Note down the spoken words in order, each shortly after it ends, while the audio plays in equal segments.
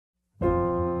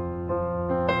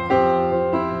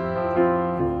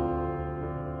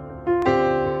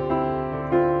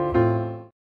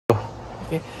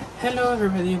Okay, hello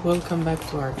everybody, welcome back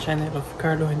to our channel of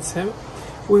Carlo and Seb.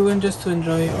 We went just to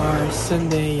enjoy our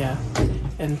Sunday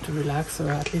and to relax,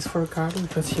 or at least for Carlo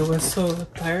because he was so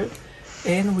tired.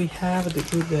 And we have the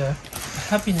good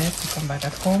happiness to come back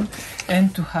at home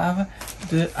and to have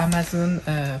the Amazon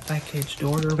package, the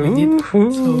order we did. So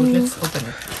let's open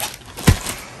it.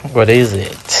 What is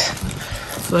it?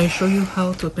 So I show you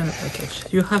how to open a package.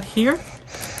 You have here,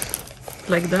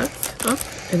 like that, up,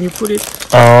 and you put it.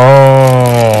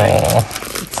 Oh,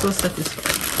 it's so satisfying.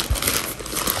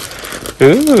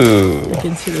 ooh! You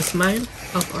can see the smile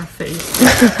of our face.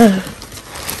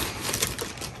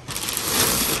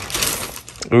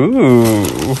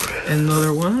 Ooh!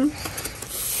 Another one.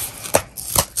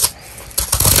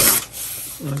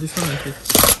 Oh, this one I hate.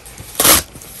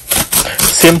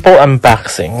 Simple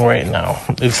unboxing right now.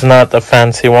 It's not the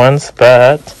fancy ones,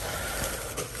 but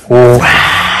wow!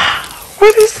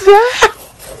 What is that?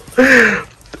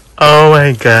 Oh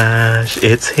my gosh!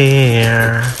 It's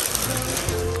here.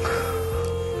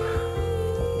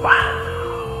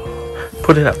 Wow!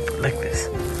 Put it up like this.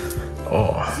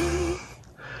 Oh!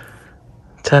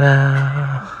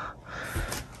 Ta-da!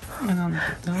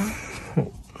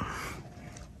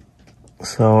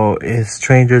 So it's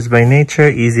Strangers by Nature,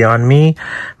 Easy on Me,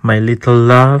 My Little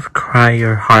Love, Cry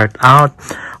Your Heart Out,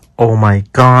 Oh My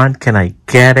God, Can I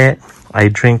Get It, I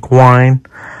Drink Wine,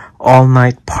 All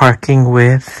Night Parking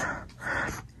With,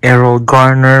 Errol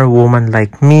Garner, Woman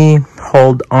Like Me,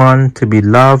 Hold On to Be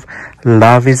Loved,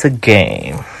 Love is a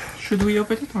Game. Should we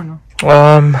open it or no?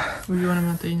 Or you want to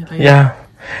maintain it like yeah.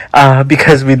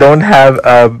 Because we don't have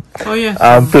a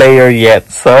player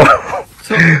yet, so...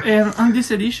 So on this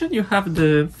edition you have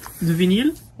the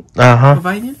vinyl. The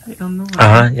vinyl, I don't know.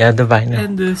 Yeah, the vinyl.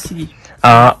 And the CD.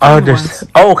 There's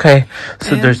okay.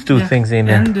 So and, there's two things in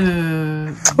there. And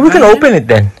we can open it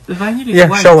then. The vinyl is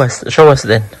white. Show us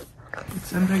then.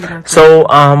 It's unregular. So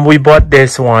we bought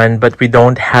this one, but we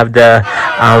don't have the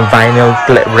vinyl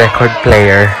record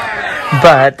player.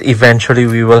 But eventually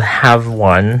we will have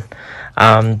one.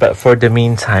 But for the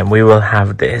meantime, we will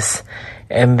have this,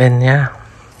 and then yeah.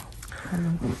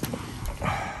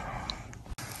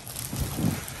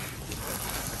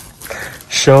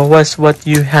 Show us what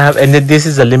you have, and then this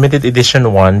is a limited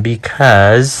edition one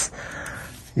because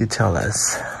you tell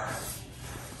us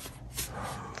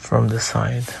from the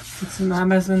side. It's an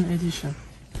Amazon edition.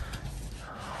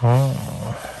 Oh.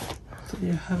 So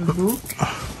you have a book.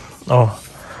 Oh.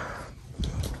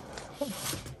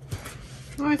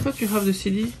 Oh, I thought you have the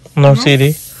CD. No CD.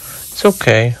 It's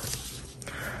okay.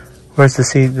 Where's the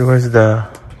CD? Where's the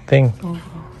thing? Oh,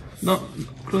 no,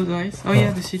 close the eyes. Oh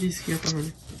yeah, the CD is here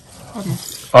probably. Oh, no.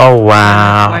 Oh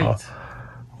wow!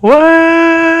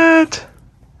 What?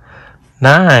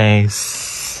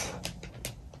 Nice.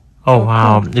 Oh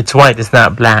wow! It's white. It's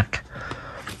not black.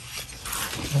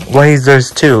 Why is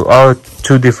there's two? Oh,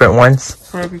 two different ones.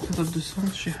 Probably because of the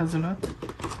songs. She has a lot.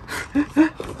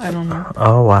 I don't know.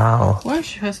 Oh wow! Why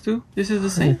she has two? This is the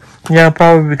same. Yeah,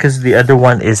 probably because the other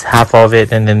one is half of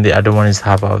it, and then the other one is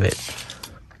half of it.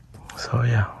 So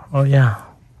yeah. Oh yeah.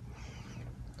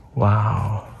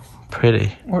 Wow.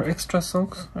 Pretty. Or extra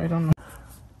songs. I don't know.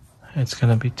 It's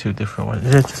gonna be two different ones.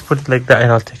 Just put it like that,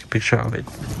 and I'll take a picture of it.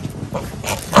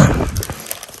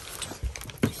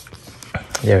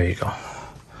 There you go.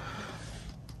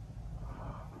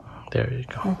 There you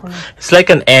go. Okay. It's like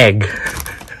an egg.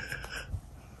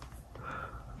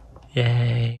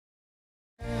 Yay.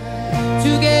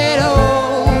 To get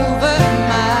over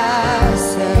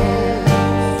myself.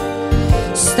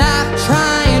 Stop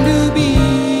trying to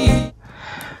be.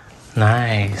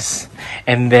 Nice.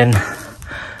 And then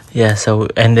yeah, so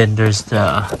and then there's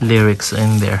the lyrics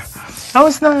in there. That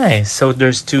was nice. So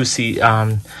there's two vinyl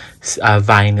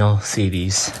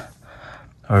CDs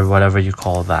or whatever you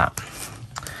call that.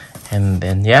 And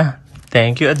then yeah,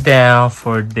 thank you Adele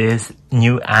for this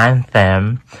new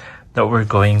anthem that we're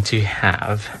going to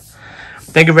have.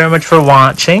 Thank you very much for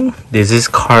watching. This is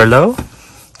Carlo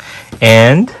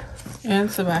and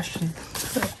Sebastian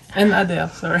and Adele,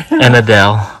 sorry. And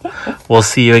Adele. We'll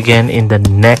see you again in the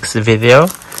next video.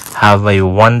 Have a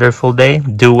wonderful day.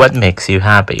 Do what makes you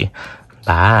happy.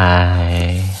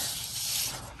 Bye.